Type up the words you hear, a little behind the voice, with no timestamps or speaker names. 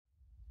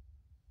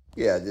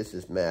Yeah, this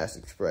is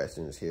Mwaeszkx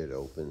Xkprxsznx here to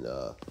open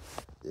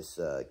this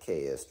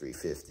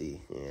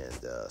KS350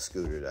 and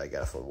scooter that I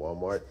got from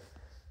Walmart.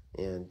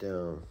 And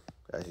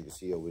as you can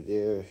see over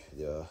there,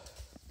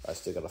 I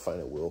still gotta find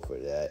a wheel for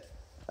that.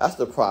 That's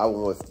the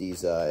problem with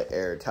these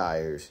air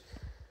tires,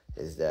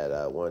 is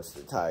that once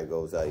the tire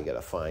goes out, you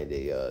gotta find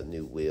a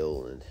new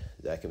wheel, and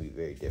that can be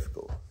very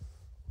difficult.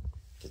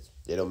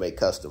 They don't make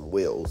custom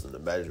wheels, and the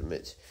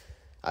measurements,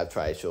 I've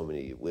tried so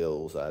many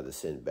wheels I had to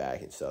send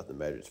back and stuff. The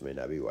measurements may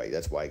not be right.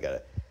 That's why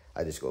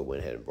I just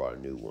went ahead and brought a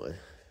new one.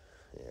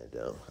 And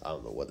I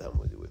don't know what I'm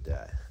going to do with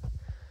that.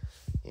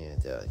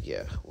 And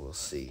yeah, we'll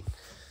see.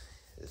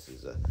 This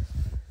is a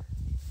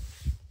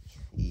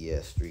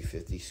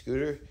ES350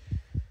 scooter.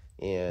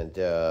 And,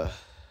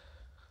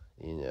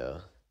 you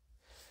know,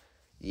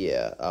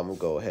 yeah, I'm going to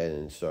go ahead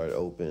and start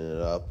opening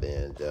it up.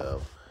 And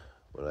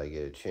when I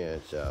get a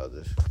chance, I'll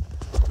just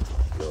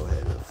go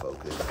ahead and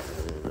focus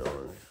in on.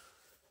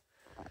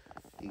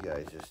 You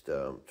guys just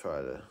try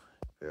to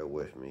bear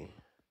with me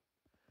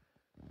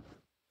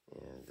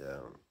and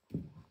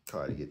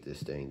try to get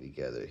this thing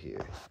together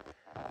here.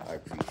 I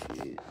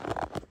appreciate it.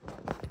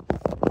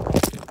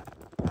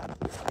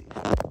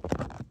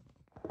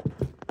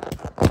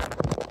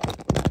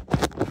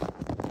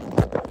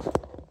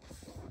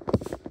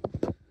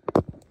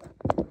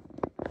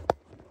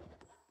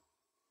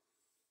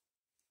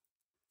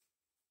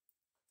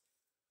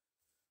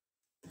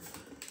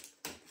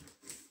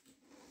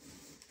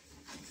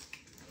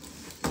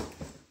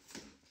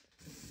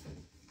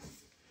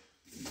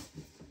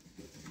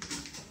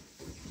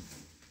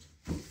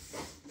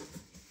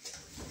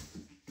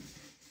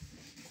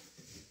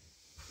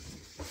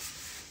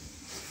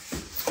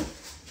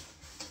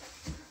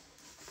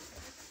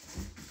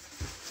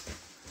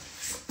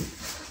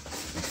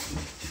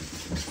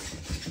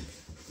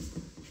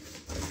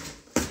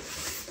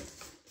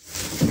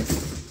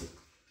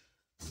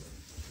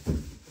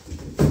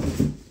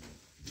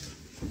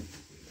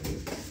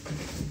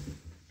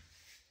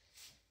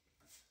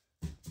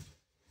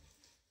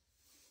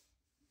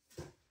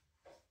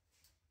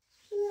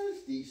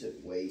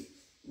 Decent weight,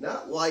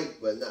 not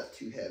light, but not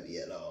too heavy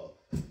at all.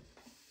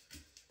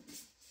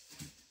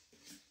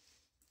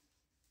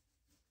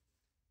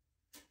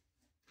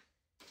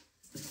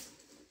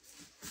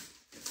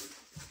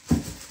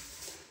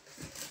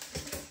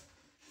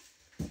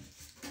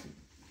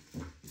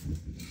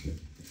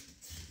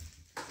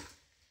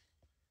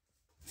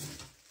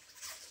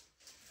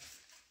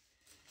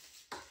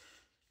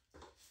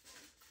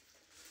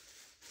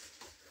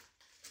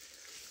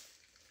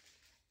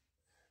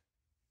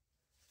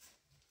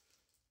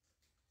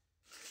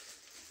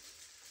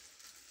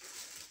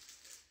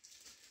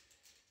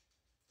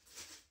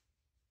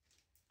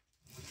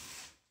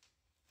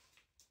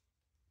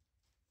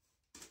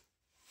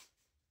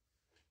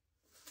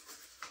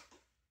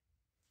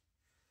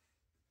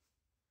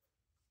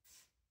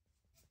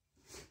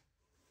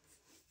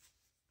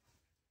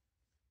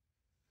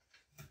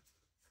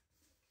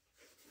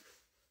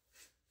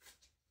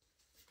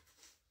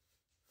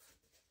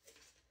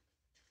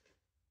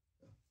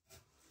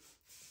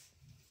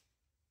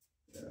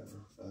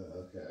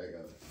 Okay, I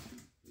gotta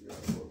figure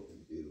out what we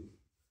do.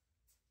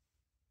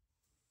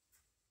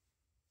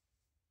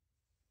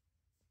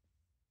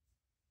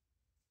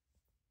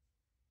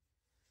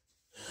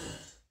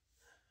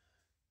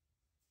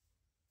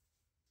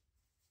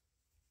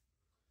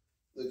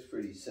 Looks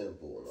pretty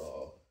simple and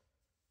all.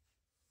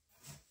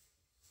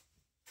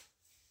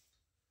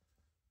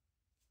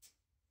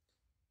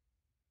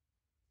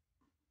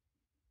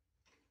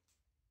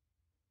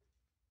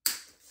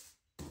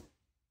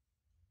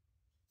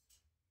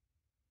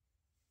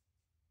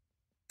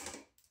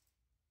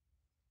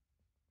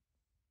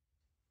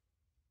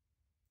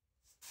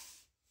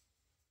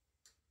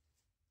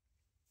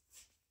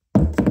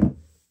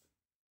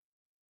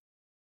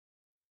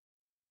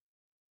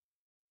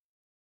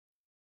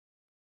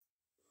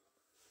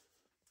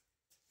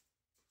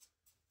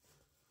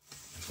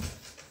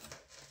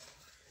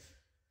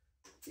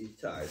 These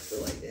tires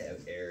feel like they have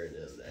air in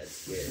them. That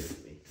scares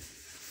me.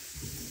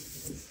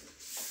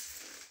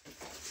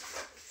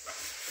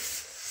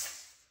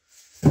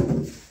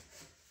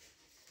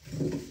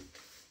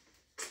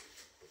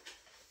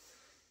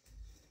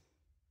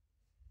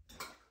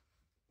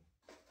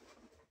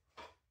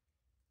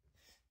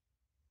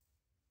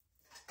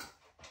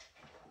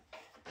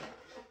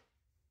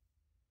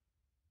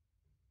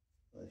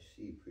 I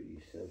see,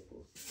 pretty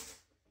simple.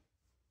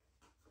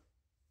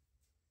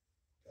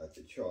 Got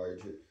the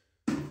charger.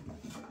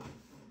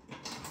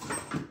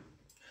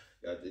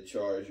 Got the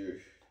charger.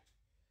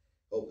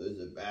 Hope there's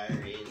a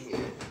battery in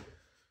here.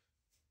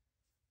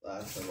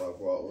 Last time I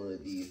brought one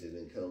of these, it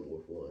didn't come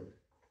with one.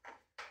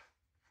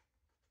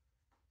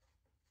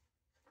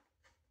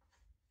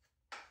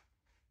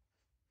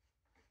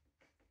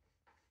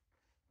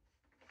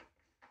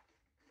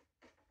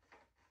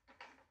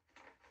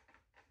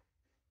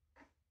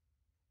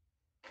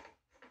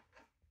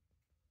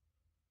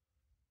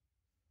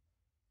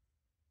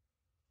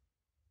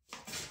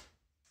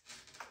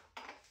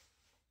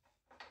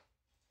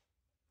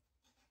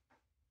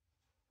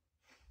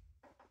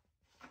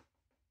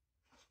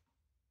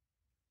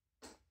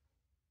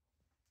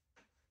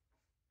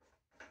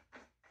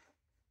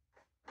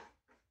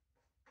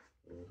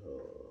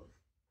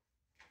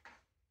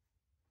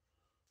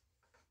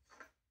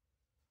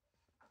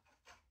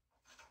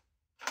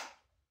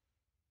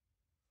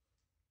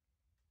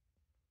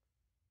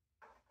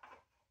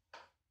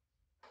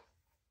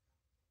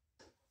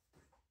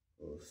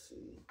 Let's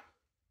see.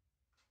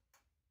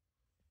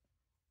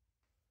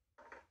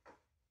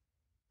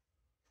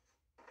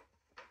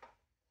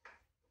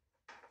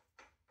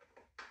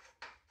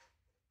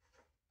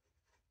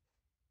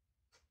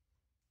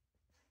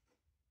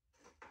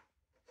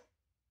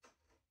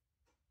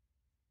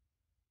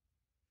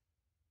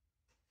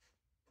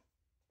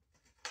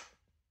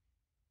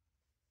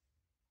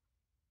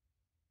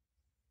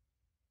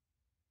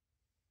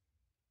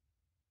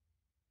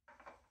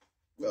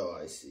 Oh,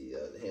 I see.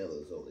 The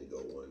handles only go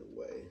one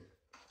way.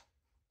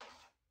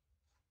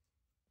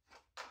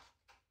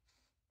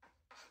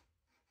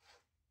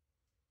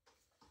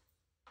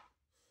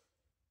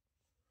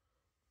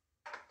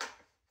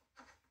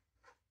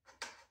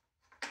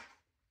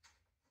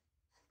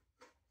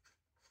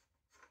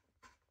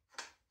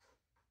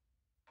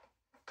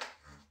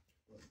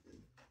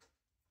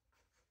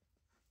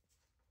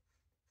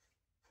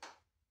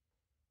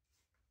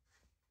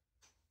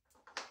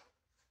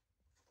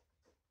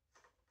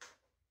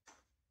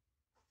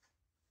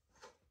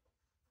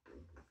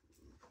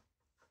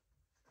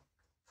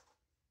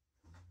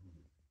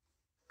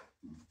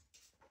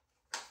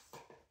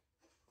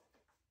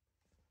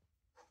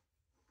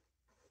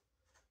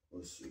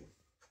 Let's see.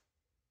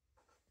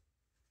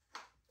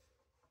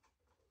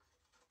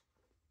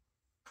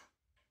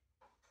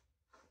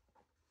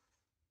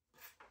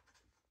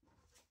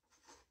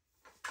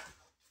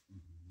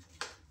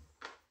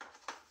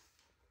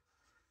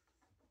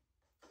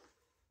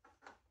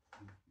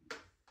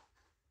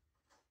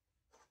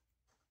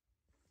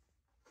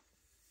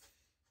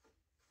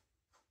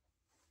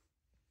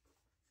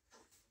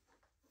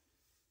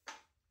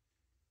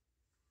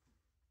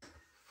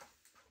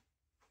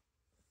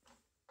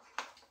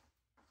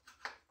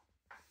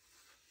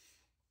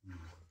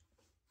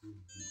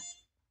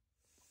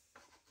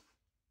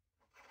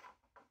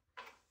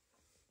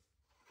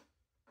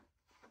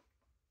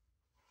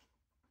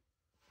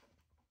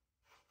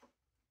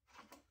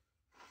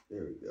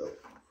 There we go.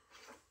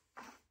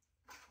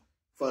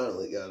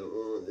 Finally got it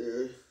on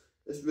there.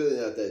 It's really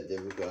not that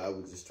difficult. I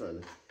was just trying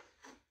to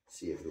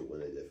see if it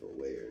went a different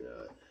way or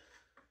not.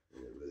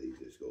 And it really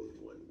just goes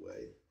one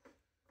way.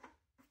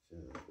 So,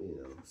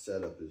 you know,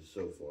 setup is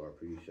so far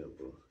pretty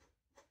simple.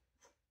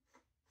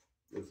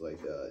 Looks like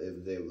it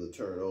was able to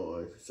turn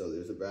on. So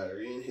there's a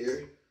battery in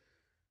here.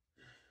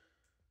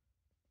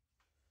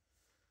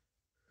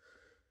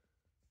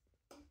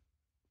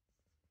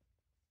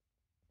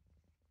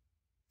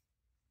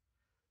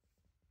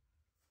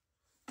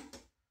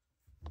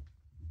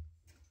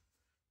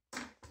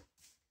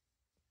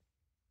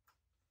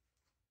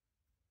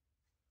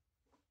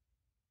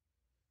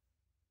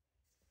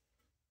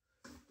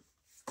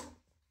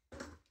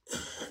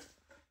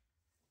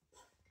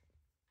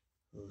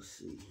 Let's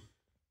see.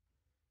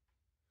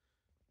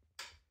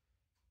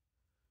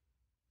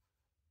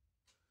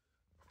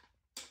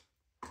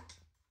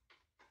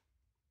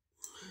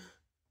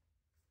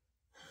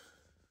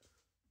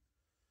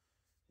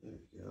 There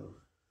we go.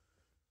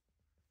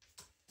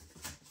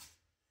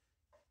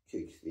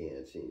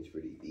 Kickstand seems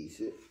pretty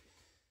decent.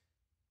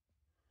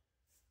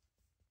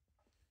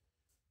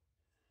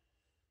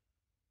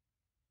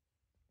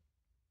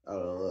 I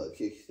don't know, the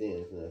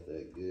kickstand's not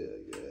that good,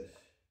 I guess.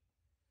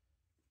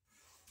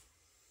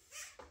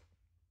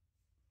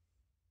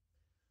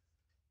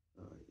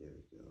 Alright, there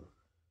we go.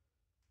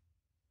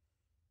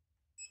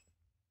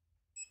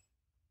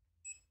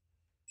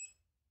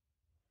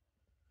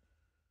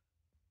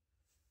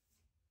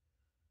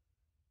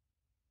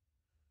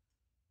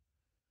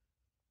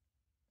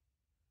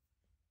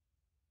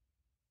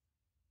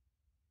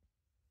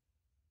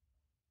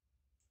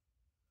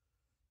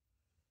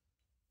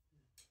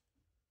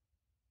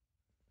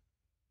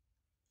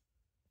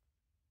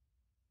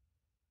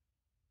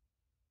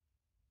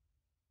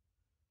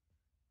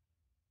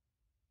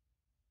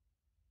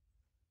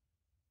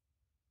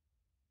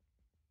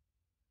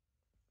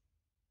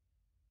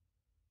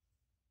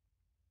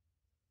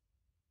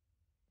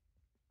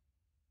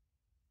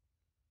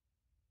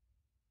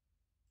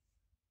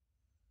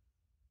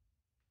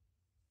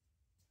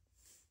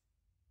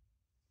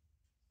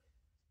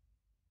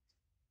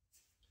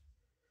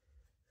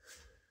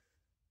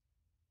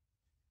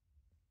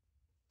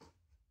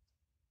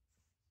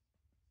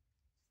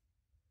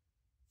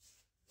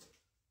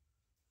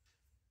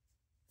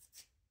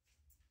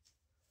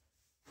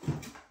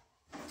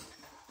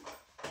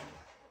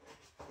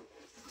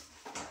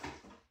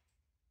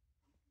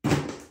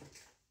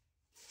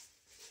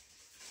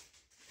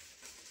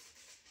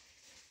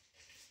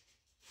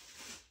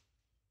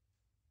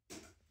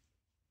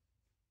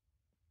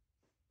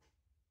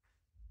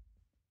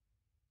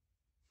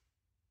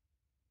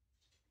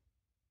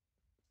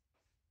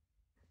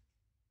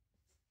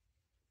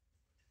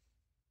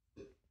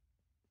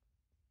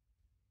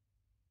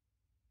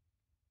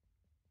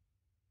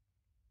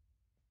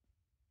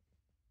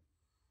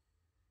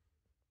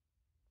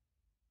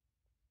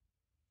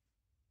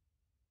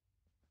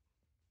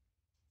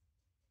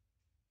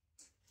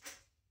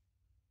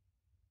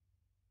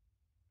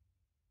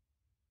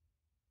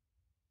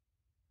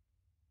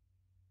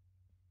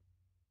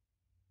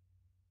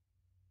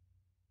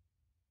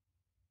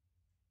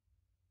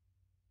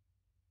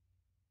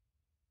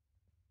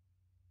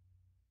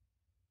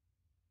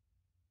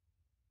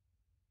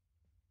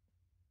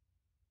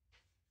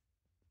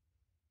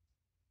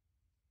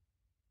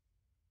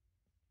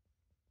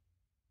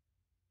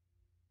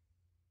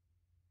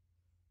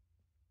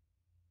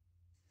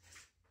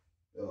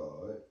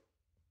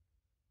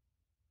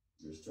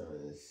 just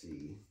trying to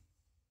see.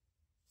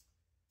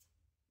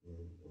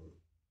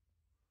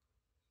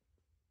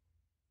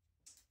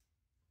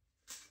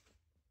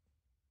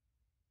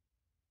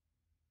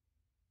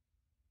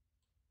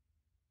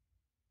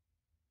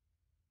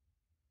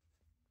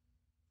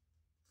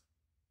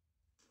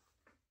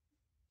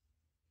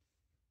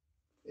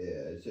 Yeah,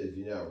 it says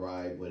do not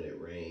ride when it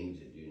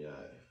rains and do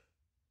not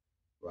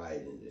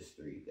ride in the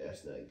street.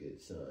 That's not good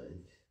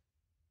signs.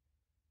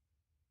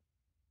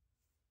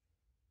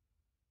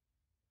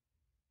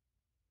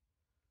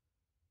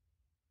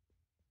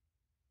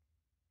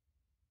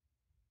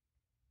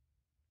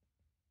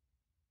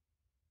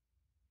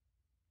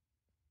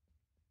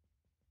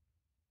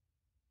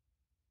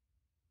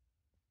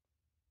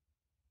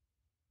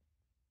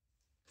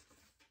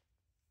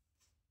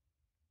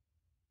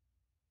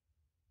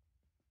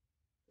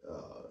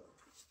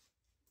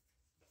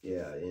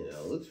 Yeah, you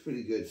know, looks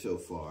pretty good so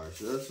far.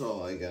 So that's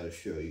all I got to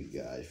show you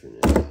guys for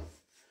now.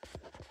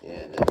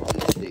 And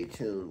please stay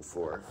tuned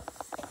for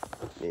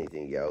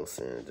anything else,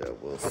 and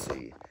we'll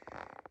see.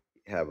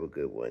 Have a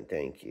good one.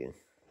 Thank you.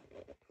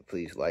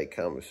 Please like,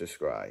 comment,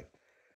 subscribe.